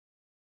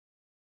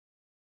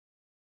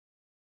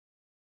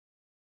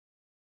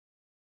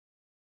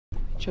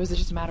So is it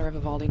just a matter of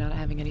Eovaldi not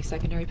having any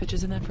secondary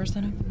pitches in that first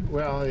inning?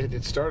 Well,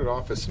 it started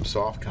off as some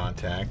soft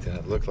contact, and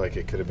it looked like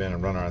it could have been a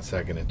runner on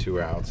second and 2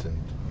 outs,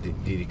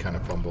 and Didi kind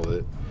of fumbled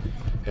it.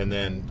 And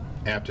then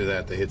after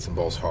that, they hit some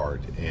balls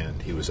hard,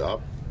 and he was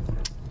up.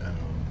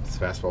 His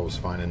fastball was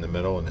fine in the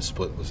middle, and his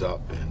split was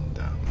up, and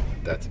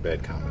that's a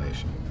bad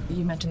combination.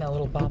 You mentioned that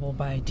little bobble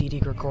by Didi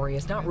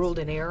Gregorius. Not ruled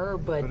in error,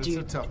 but it's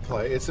a tough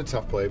play. It's a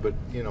tough play, but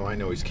I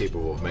know he's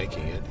capable of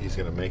making it. He's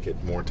going to make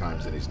it more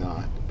times than he's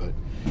not, but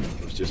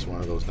it was just one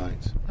of those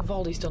nights.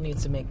 Eovaldi still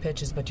needs to make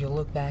pitches, but you'll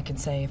look back and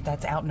say if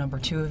that's out number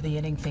 2 of the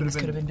inning, things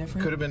could have been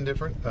different? Could have been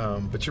different,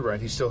 but you're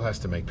right. He still has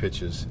to make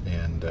pitches,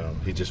 and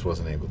he just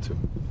wasn't able to.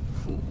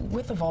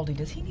 With Eovaldi,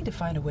 does he need to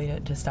find a way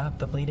to stop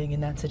the bleeding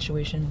in that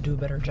situation, do a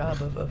better job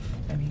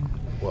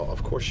Well,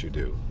 of course you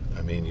do.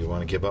 You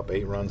want to give up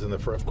 8 runs in the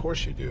first? Of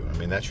course you do.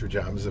 That's your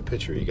job as a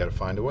pitcher. You got to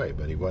find a way,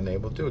 but he wasn't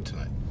able to do it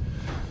tonight.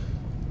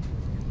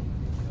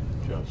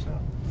 Joe's now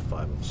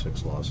 5 of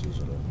 6 losses.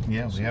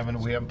 Yeah, we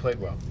haven't played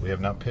well. We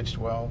have not pitched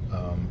well.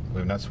 We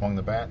have not swung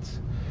the bats.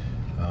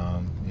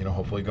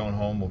 Hopefully going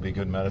home will be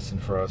good medicine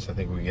for us. I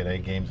think we get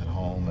 8 games at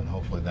home, and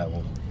hopefully that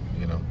will,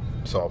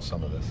 solve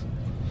some of this.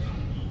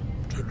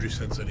 Did you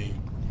sense any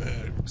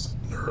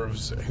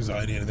nerves,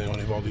 anxiety, anything on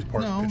Eovaldi's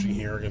part pitching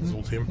here against the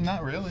whole team?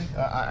 Not really.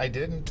 I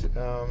didn't.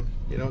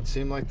 It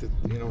seemed like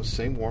the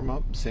same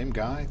warm-up, same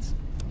guy,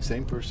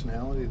 same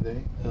personality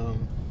today.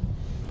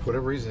 For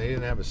whatever reason, he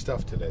didn't have his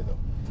stuff today, though.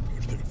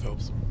 What did you think of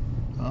Phelps?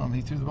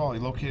 He threw the ball. He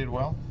located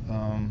well.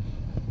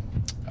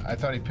 I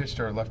thought he pitched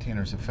our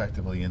left-handers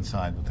effectively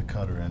inside with the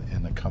cutter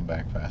and the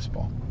comeback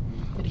fastball.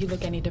 Did he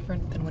look any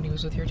different than when he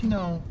was with your team?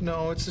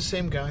 No, it's the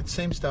same guy,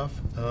 same stuff.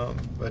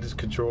 But his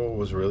control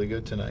was really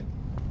good tonight,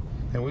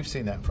 and we've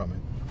seen that from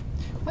him.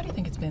 Why do you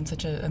think it's been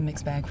such a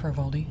mixed bag for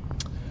Eovaldi?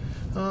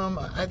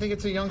 I think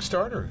it's a young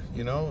starter,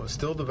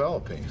 still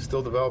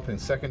developing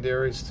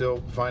secondary,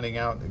 still finding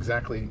out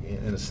exactly,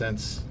 in a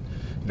sense,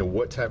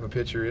 what type of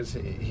pitcher is.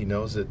 He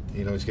knows that,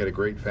 he's got a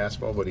great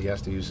fastball, but he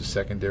has to use his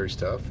secondary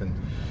stuff, and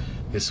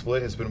his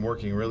split has been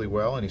working really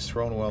well, and he's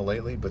thrown well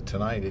lately, but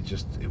tonight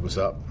it was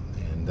up,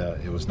 and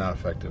it was not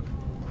effective.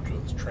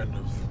 This trend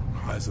of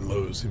highs and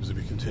lows seems to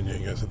be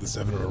continuing. You guys had the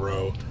 7 in a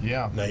row.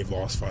 Yeah. Now you've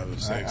lost 5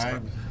 of 6.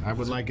 I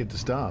would like it to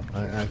stop.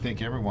 I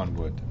think everyone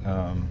would.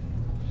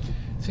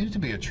 Seems to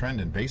be a trend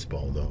in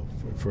baseball, though,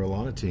 for a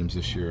lot of teams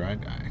this year.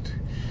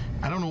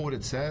 I don't know what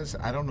it says.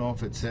 I don't know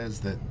if it says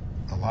that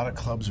a lot of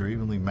clubs are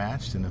evenly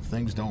matched, and if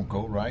things don't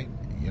go right,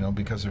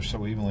 because they're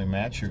so evenly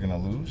matched, you're going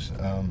to lose.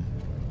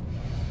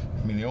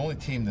 The only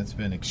team that's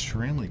been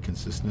extremely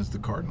consistent is the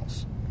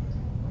Cardinals.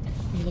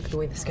 You look at the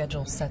way the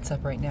schedule sets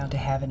up right now to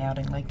have an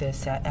outing like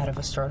this out of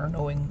a starter,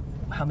 knowing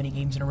how many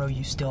games in a row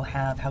you still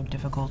have, how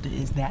difficult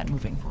is that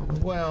moving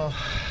forward? Well,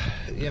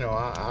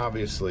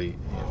 obviously,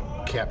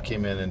 Cap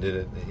came in and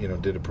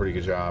did a pretty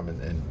good job,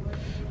 and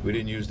we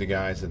didn't use the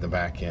guys at the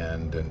back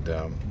end, and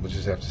we'll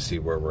just have to see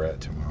where we're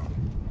at tomorrow.